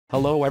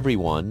Hello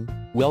everyone,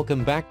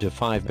 welcome back to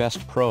 5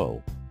 Best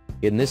Pro.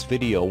 In this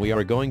video we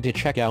are going to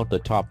check out the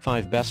top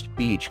 5 best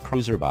beach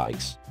cruiser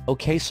bikes.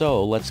 Okay,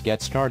 so let's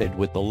get started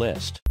with the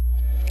list.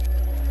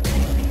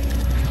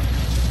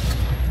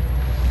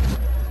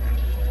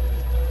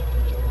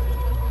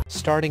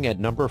 Starting at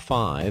number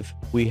 5,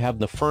 we have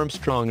the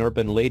Firmstrong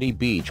Urban Lady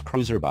Beach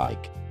Cruiser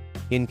Bike.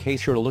 In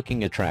case you're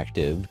looking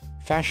attractive,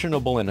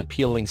 fashionable and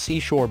appealing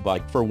seashore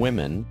bike for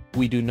women,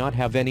 we do not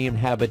have any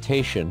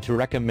inhabitation to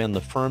recommend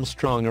the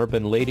Firmstrong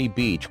Urban Lady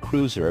Beach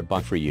Cruiser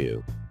bike for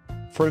you.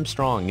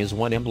 Firmstrong is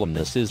one emblem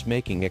this is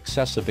making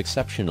excessive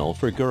exceptional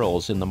for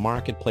girls in the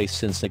marketplace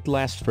since it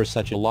lasts for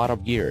such a lot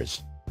of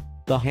years.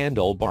 The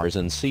handlebars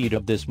and seat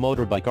of this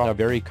motorbike are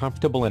very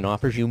comfortable and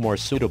offers you more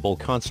suitable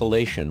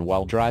consolation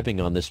while driving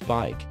on this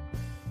bike.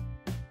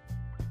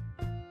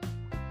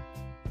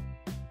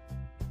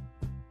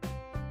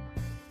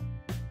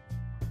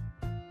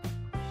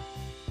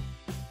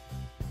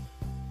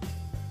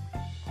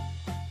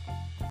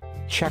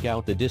 Check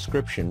out the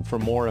description for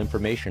more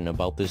information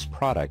about this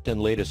product and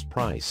latest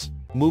price.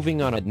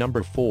 Moving on at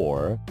number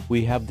 4,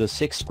 we have the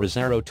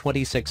Sixthreezero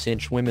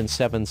 26-inch women's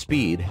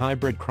 7-speed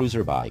hybrid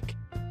cruiser bike.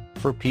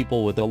 For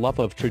people with a love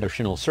of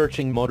traditional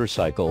searching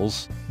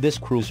motorcycles, this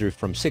cruiser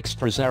from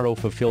Sixthreezero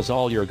fulfills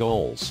all your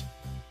goals.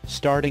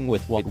 Starting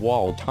with white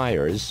wall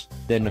tires,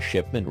 then a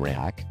shipment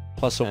rack,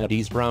 plus a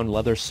Eddie's brown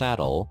leather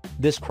saddle,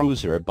 this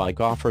cruiser bike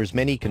offers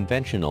many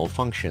conventional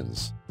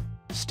functions.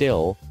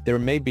 Still, there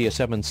may be a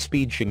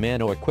 7-speed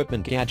Shimano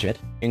equipment gadget,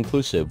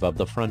 inclusive of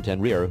the front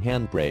and rear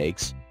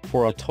handbrakes,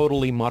 for a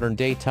totally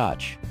modern-day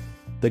touch.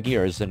 The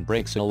gears and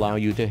brakes allow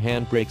you to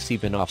handbrakes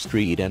even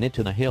off-street and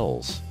into the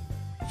hills.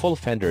 Full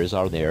fenders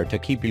are there to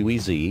keep you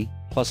easy,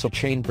 plus a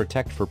chain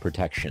protect for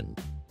protection.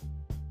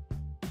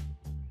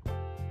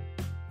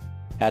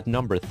 At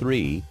number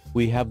 3,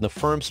 we have the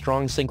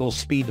Firmstrong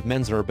single-speed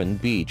men's urban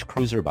beach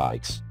cruiser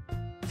bikes.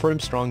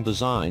 Firmstrong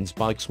designs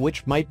bikes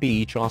which might be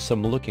each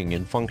awesome looking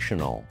and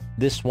functional.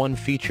 This one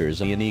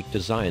features a unique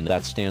design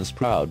that stands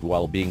proud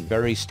while being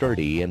very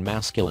sturdy and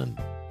masculine.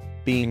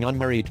 Being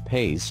unmarried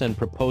pace and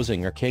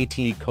proposing a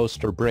KT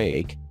coaster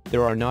brake,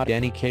 there are not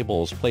any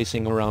cables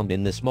placing around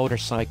in this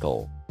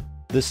motorcycle.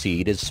 The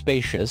seat is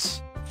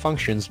spacious,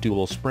 functions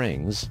dual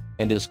springs,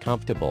 and is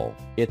comfortable.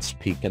 Its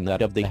peak and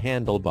that of the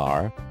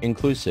handlebar,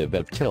 inclusive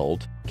of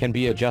tilt, can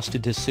be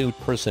adjusted to suit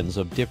persons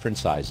of different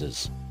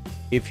sizes.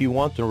 If you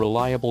want a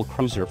reliable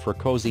cruiser for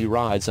cozy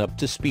rides up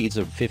to speeds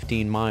of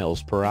 15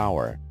 miles per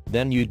hour,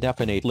 then you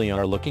definitely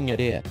are looking at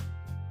it.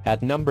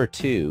 At number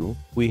 2,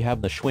 we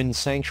have the Schwinn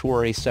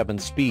Sanctuary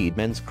 7-speed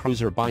men's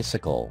cruiser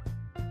bicycle.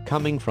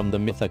 Coming from the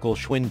mythical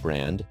Schwinn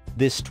brand,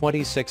 this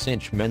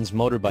 26-inch men's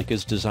motorbike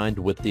is designed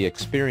with the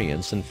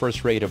experience and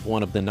first rate of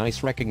one of the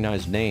nice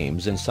recognized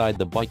names inside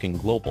the biking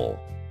global.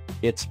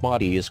 Its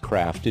body is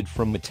crafted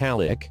from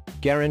metallic,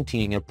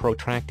 guaranteeing a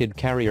protracted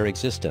carrier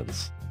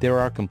existence. There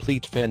are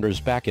complete fenders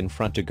back in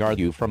front to guard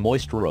you from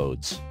moist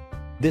roads.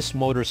 This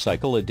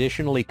motorcycle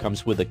additionally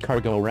comes with a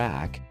cargo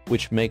rack,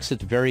 which makes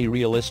it very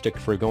realistic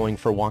for going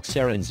for walks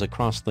errands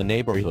across the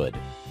neighborhood.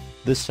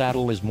 The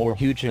saddle is more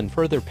huge and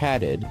further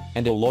padded,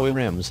 and alloy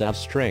rims add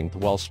strength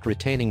whilst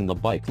retaining the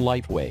bike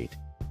lightweight.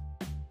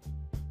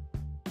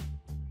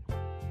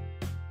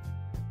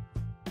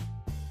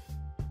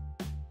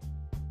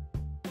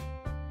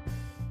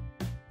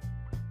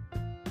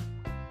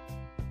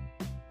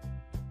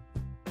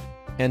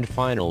 And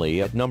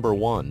finally at number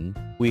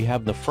 1, we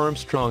have the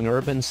Firmstrong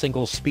Urban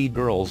Single-Speed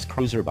Girls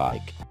Cruiser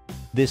Bike.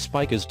 This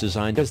bike is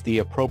designed as the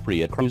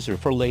appropriate cruiser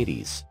for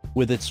ladies.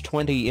 With its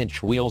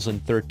 20-inch wheels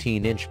and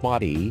 13-inch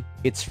body,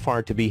 it's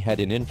far to be had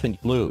in infant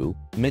blue,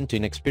 mint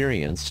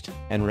inexperienced,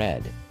 and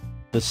red.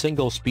 The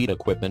single-speed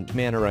equipment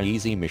manner an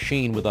easy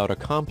machine without a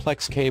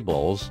complex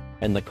cables,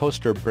 and the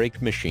coaster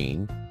brake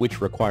machine, which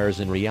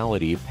requires in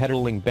reality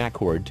pedaling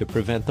backward to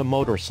prevent the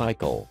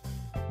motorcycle,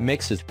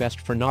 makes it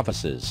best for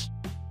novices.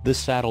 The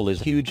saddle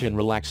is huge and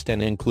relaxed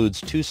and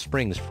includes 2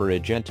 springs for a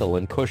gentle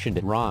and cushioned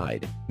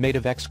ride. Made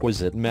of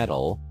exquisite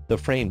metal, the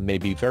frame may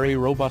be very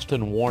robust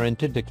and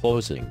warranted to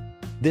closing.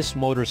 This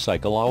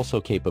motorcycle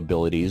also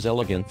capabilities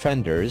elegant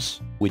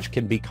fenders, which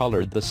can be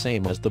colored the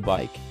same as the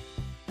bike.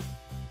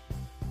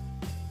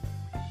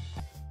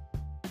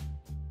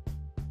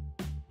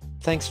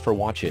 Thanks for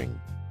watching.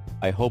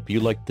 I hope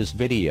you liked this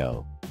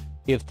video.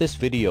 If this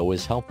video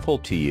is helpful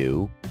to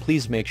you,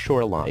 please make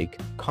sure like,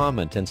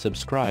 comment and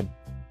subscribe.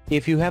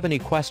 If you have any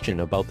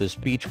question about this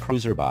beach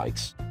cruiser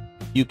bikes,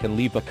 you can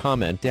leave a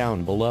comment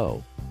down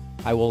below.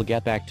 I will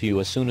get back to you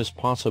as soon as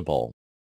possible.